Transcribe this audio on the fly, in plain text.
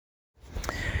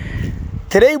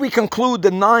Today we conclude the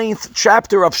 9th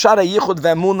chapter of Shara Yichud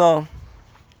Ve'emunah.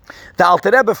 The Alter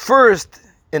Rebbe first,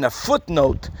 in a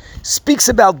footnote, speaks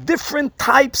about different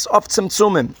types of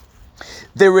tzimtzumim.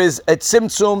 There is a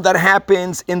tzimtzum that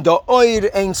happens in the Oir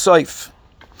Ein Sof.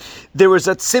 There is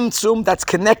a tzimtzum that's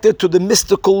connected to the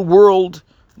mystical world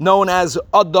known as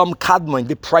Adam Kadmon,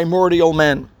 the primordial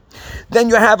man. Then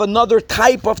you have another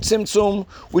type of tzimtzum,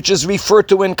 which is referred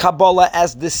to in Kabbalah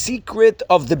as the secret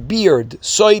of the beard,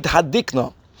 Soid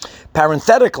Hadikna.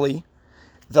 Parenthetically,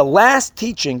 the last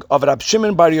teaching of Rab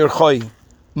Shimon Bar Yochai,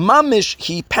 Mamish,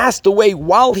 he passed away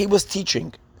while he was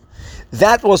teaching.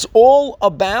 That was all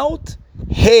about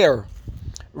hair,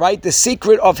 right? The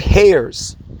secret of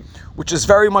hairs, which is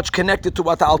very much connected to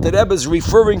what the Alter Rebbe is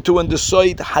referring to in the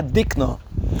Soid Hadikna.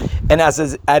 And as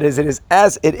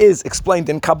it is explained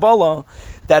in Kabbalah,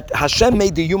 that Hashem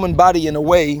made the human body in a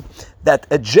way that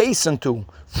adjacent to,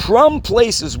 from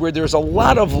places where there's a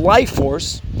lot of life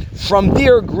force, from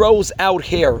there grows out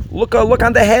hair. Look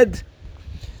on the head.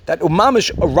 That umamish,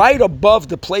 right above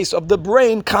the place of the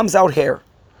brain, comes out hair.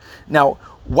 Now,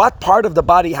 what part of the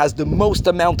body has the most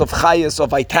amount of chayas, of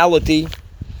vitality?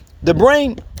 The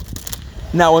brain.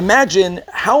 Now imagine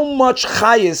how much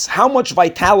chayis, how much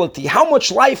vitality, how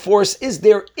much life force is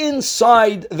there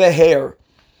inside the hair.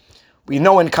 We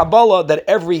know in Kabbalah that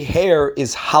every hair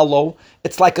is hollow.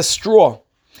 It's like a straw.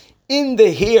 In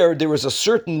the hair, there is a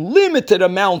certain limited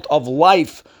amount of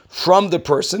life from the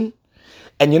person.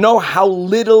 And you know how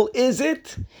little is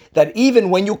it? That even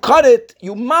when you cut it,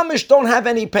 you mamish don't have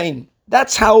any pain.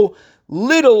 That's how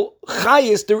little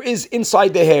chayis there is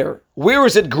inside the hair. Where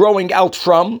is it growing out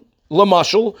from?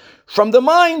 Lamashal, from the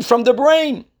mind, from the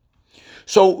brain.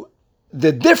 So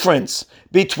the difference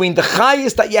between the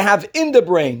chayis that you have in the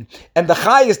brain and the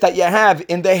chayis that you have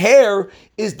in the hair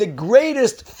is the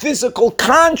greatest physical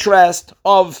contrast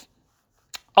of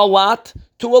a lot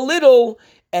to a little,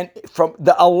 and from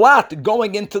the a lot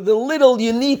going into the little,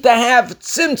 you need to have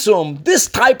tzimtzum, this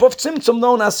type of tzimtzum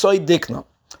known as soy dikna.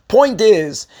 Point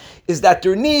is that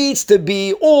there needs to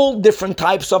be all different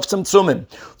types of tzimtzumim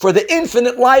for the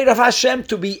infinite light of Hashem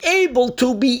to be able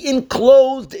to be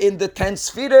enclosed in the 10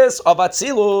 spheres of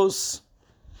Atzilus.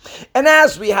 And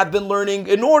as we have been learning,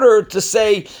 in order to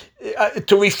say,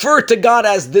 to refer to God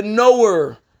as the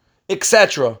knower,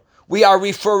 etc., we are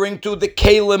referring to the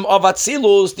Kalim of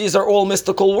Atzilus. These are all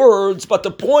mystical words, but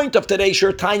the point of today's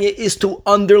Shir Tanya is to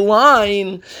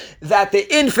underline that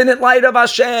the infinite light of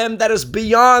Hashem that is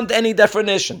beyond any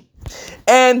definition.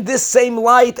 And this same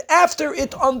light, after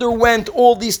it underwent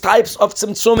all these types of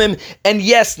tzimtzumim, and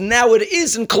yes, now it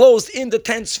is enclosed in the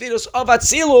 10 spheres of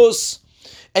Atzilus,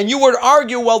 and you would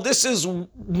argue, well, this is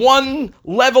one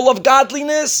level of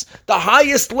godliness, the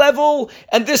highest level,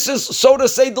 and this is, so to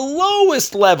say, the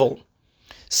lowest level.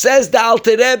 Says the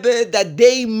Alter Rebbe that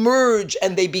they merge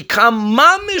and they become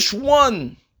mamish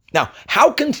one. Now,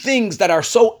 how can things that are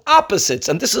so opposites,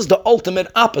 and this is the ultimate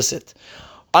opposite,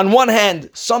 on one hand,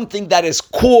 something that is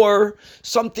core,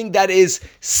 something that is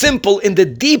simple in the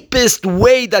deepest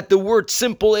way that the word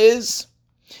simple is,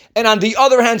 and on the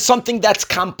other hand, something that's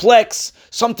complex,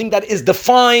 something that is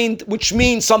defined, which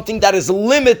means something that is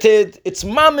limited. It's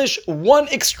mamish, one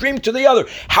extreme to the other.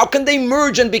 How can they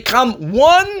merge and become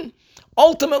one?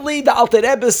 Ultimately, the Alter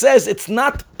Rebbe says it's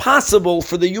not possible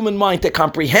for the human mind to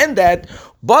comprehend that,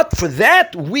 but for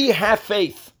that we have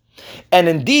faith. And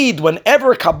indeed,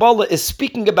 whenever Kabbalah is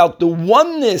speaking about the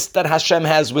oneness that Hashem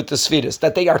has with the spheres,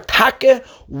 that they are take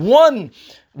one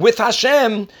with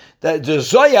Hashem, the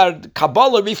Zohar,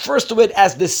 Kabbalah refers to it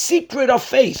as the secret of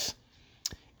faith.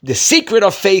 The secret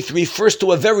of faith refers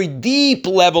to a very deep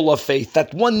level of faith,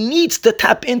 that one needs to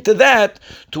tap into that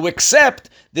to accept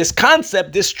this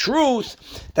concept, this truth,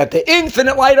 that the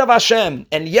infinite light of Hashem,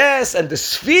 and yes, and the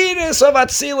spheres of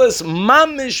Atzilus,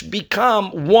 mamish,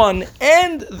 become one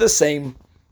and the same.